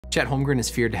Chet Holmgren is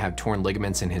feared to have torn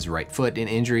ligaments in his right foot, an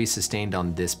injury sustained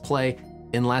on this play.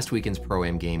 In last weekend's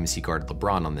Pro-Am games, he guarded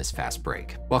LeBron on this fast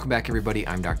break. Welcome back, everybody.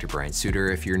 I'm Dr. Brian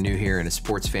Sutterer. If you're new here and a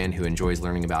sports fan who enjoys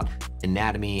learning about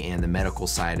anatomy and the medical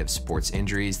side of sports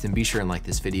injuries, then be sure and like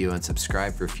this video and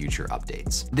subscribe for future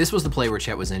updates. This was the play where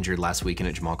Chet was injured last weekend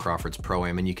at Jamal Crawford's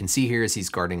Pro-Am, and you can see here as he's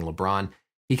guarding LeBron,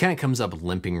 he kind of comes up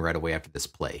limping right away after this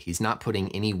play. He's not putting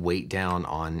any weight down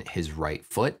on his right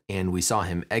foot, and we saw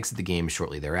him exit the game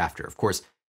shortly thereafter. Of course,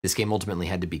 this game ultimately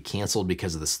had to be canceled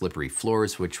because of the slippery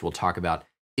floors, which we'll talk about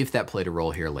if that played a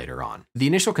role here later on. The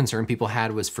initial concern people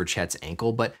had was for Chet's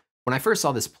ankle, but when I first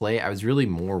saw this play, I was really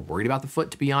more worried about the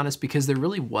foot, to be honest, because there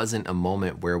really wasn't a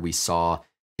moment where we saw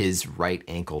his right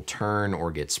ankle turn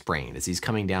or get sprained. As he's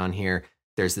coming down here,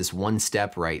 there's this one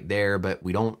step right there, but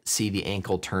we don't see the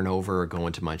ankle turn over or go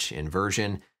into much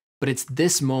inversion. But it's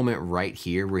this moment right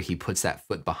here where he puts that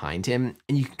foot behind him,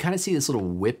 and you can kind of see this little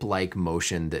whip-like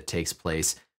motion that takes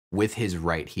place with his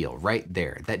right heel right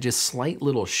there. That just slight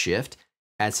little shift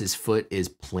as his foot is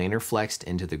plantar flexed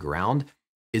into the ground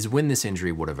is when this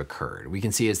injury would have occurred. We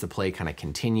can see as the play kind of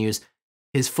continues,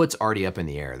 his foot's already up in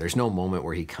the air. There's no moment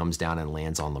where he comes down and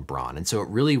lands on LeBron. And so it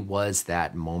really was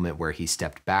that moment where he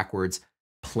stepped backwards,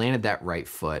 planted that right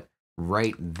foot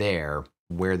right there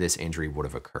where this injury would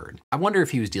have occurred. I wonder if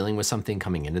he was dealing with something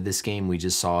coming into this game. We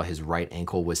just saw his right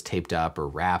ankle was taped up or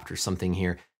wrapped or something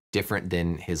here different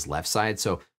than his left side.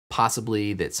 So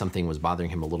possibly that something was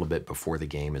bothering him a little bit before the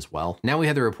game as well. Now we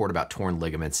had the report about torn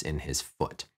ligaments in his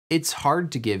foot. It's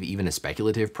hard to give even a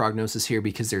speculative prognosis here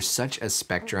because there's such a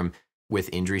spectrum with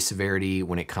injury severity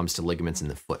when it comes to ligaments in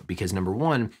the foot. Because number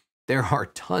one, there are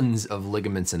tons of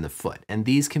ligaments in the foot, and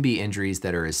these can be injuries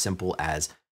that are as simple as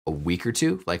a week or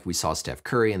two, like we saw Steph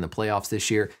Curry in the playoffs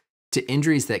this year, to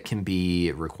injuries that can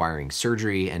be requiring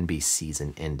surgery and be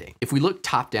season ending. If we look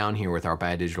top down here with our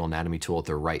biodigital anatomy tool at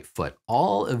the right foot,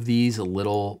 all of these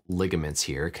little ligaments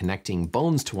here connecting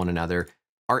bones to one another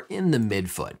are in the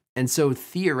midfoot. And so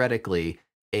theoretically,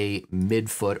 a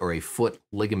midfoot or a foot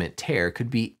ligament tear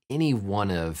could be any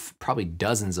one of probably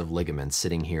dozens of ligaments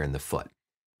sitting here in the foot.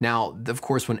 Now, of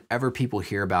course, whenever people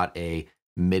hear about a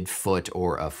midfoot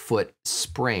or a foot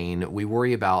sprain, we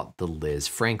worry about the Liz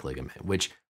Frank ligament, which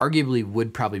arguably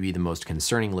would probably be the most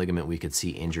concerning ligament we could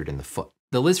see injured in the foot.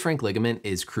 The Liz Frank ligament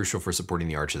is crucial for supporting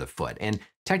the arch of the foot. And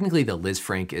technically the Liz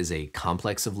Frank is a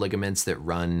complex of ligaments that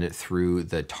run through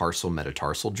the tarsal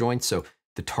metatarsal joints. So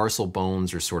the tarsal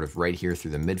bones are sort of right here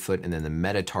through the midfoot, and then the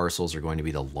metatarsals are going to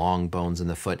be the long bones in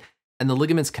the foot. And the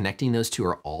ligaments connecting those two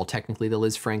are all technically the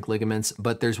Liz Frank ligaments,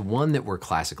 but there's one that we're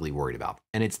classically worried about.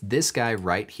 And it's this guy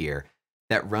right here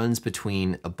that runs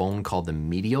between a bone called the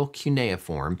medial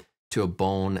cuneiform to a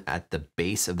bone at the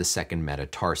base of the second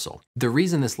metatarsal. The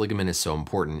reason this ligament is so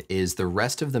important is the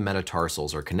rest of the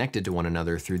metatarsals are connected to one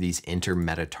another through these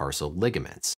intermetatarsal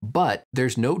ligaments, but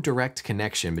there's no direct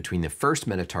connection between the first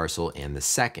metatarsal and the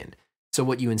second. So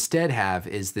what you instead have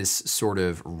is this sort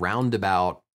of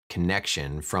roundabout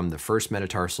connection from the first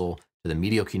metatarsal to the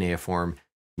medial cuneiform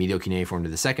to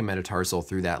the second metatarsal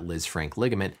through that Liz Frank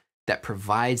ligament that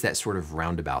provides that sort of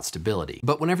roundabout stability.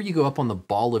 But whenever you go up on the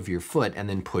ball of your foot and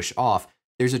then push off,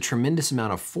 there's a tremendous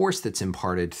amount of force that's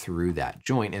imparted through that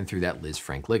joint and through that Liz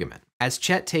Frank ligament. As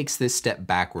Chet takes this step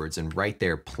backwards and right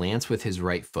there plants with his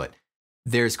right foot,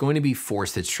 there's going to be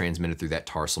force that's transmitted through that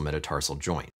tarsal metatarsal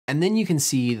joint. And then you can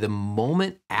see the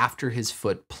moment after his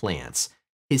foot plants,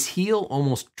 his heel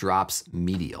almost drops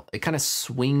medial. It kind of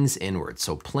swings inward.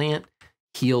 So plant,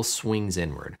 heel swings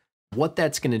inward. What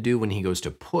that's going to do when he goes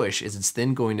to push is it's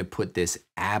then going to put this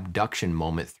abduction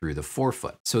moment through the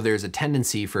forefoot. So there's a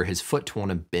tendency for his foot to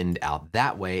want to bend out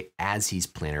that way as he's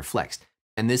plantar flexed.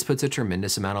 And this puts a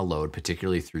tremendous amount of load,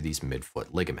 particularly through these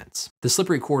midfoot ligaments. The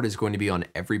slippery cord is going to be on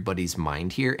everybody's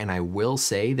mind here. And I will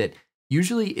say that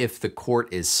usually if the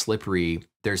court is slippery,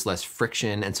 there's less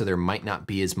friction. And so there might not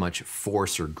be as much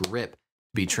force or grip to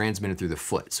be transmitted through the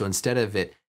foot. So instead of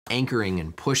it anchoring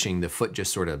and pushing, the foot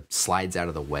just sort of slides out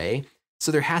of the way.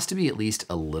 So there has to be at least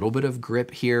a little bit of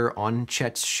grip here on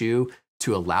Chet's shoe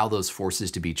to allow those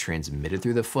forces to be transmitted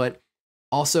through the foot.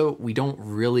 Also, we don't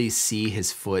really see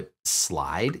his foot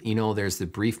slide. You know, there's the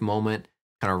brief moment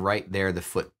kind of right there, the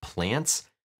foot plants.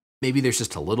 Maybe there's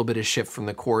just a little bit of shift from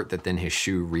the court that then his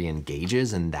shoe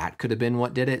re-engages, and that could have been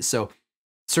what did it. So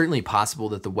certainly possible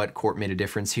that the wet court made a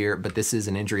difference here, but this is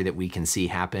an injury that we can see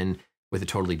happen with a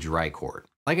totally dry court.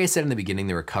 Like I said in the beginning,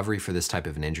 the recovery for this type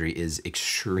of an injury is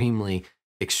extremely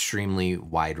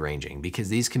wide ranging because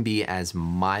these can be as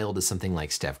mild as something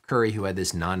like Steph Curry, who had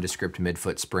this nondescript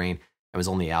midfoot sprain and was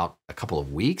only out a couple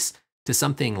of weeks, to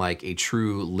something like a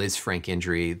true Liz Frank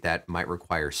injury that might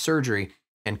require surgery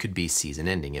and could be season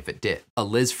ending if it did. A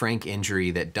Liz Frank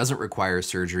injury that doesn't require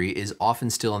surgery is often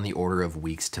still on the order of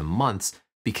weeks to months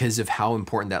because of how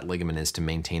important that ligament is to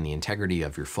maintain the integrity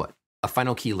of your foot. A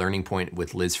final key learning point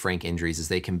with Liz Frank injuries is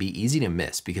they can be easy to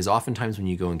miss because oftentimes when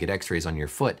you go and get x-rays on your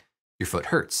foot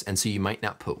hurts. And so you might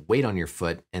not put weight on your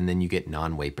foot and then you get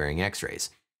non-weight bearing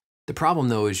x-rays. The problem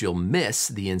though is you'll miss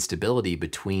the instability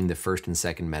between the first and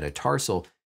second metatarsal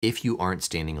if you aren't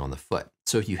standing on the foot.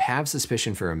 So if you have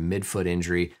suspicion for a midfoot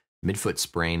injury, midfoot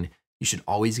sprain, you should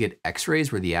always get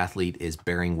x-rays where the athlete is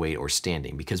bearing weight or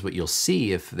standing, because what you'll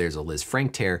see if there's a Liz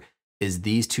Frank tear is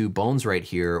these two bones right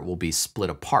here will be split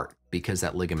apart because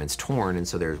that ligament's torn, and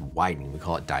so there's widening. We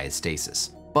call it diastasis.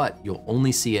 But you'll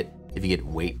only see it if you get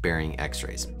weight-bearing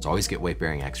x-rays. So always get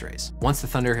weight-bearing x-rays. Once the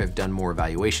Thunder have done more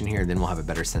evaluation here, then we'll have a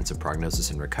better sense of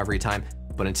prognosis and recovery time.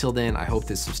 But until then, I hope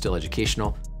this was still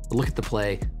educational. Look at the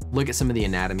play, look at some of the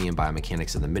anatomy and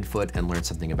biomechanics of the midfoot, and learn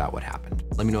something about what happened.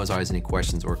 Let me know as always any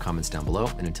questions or comments down below,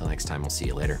 and until next time, I'll see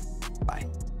you later. Bye.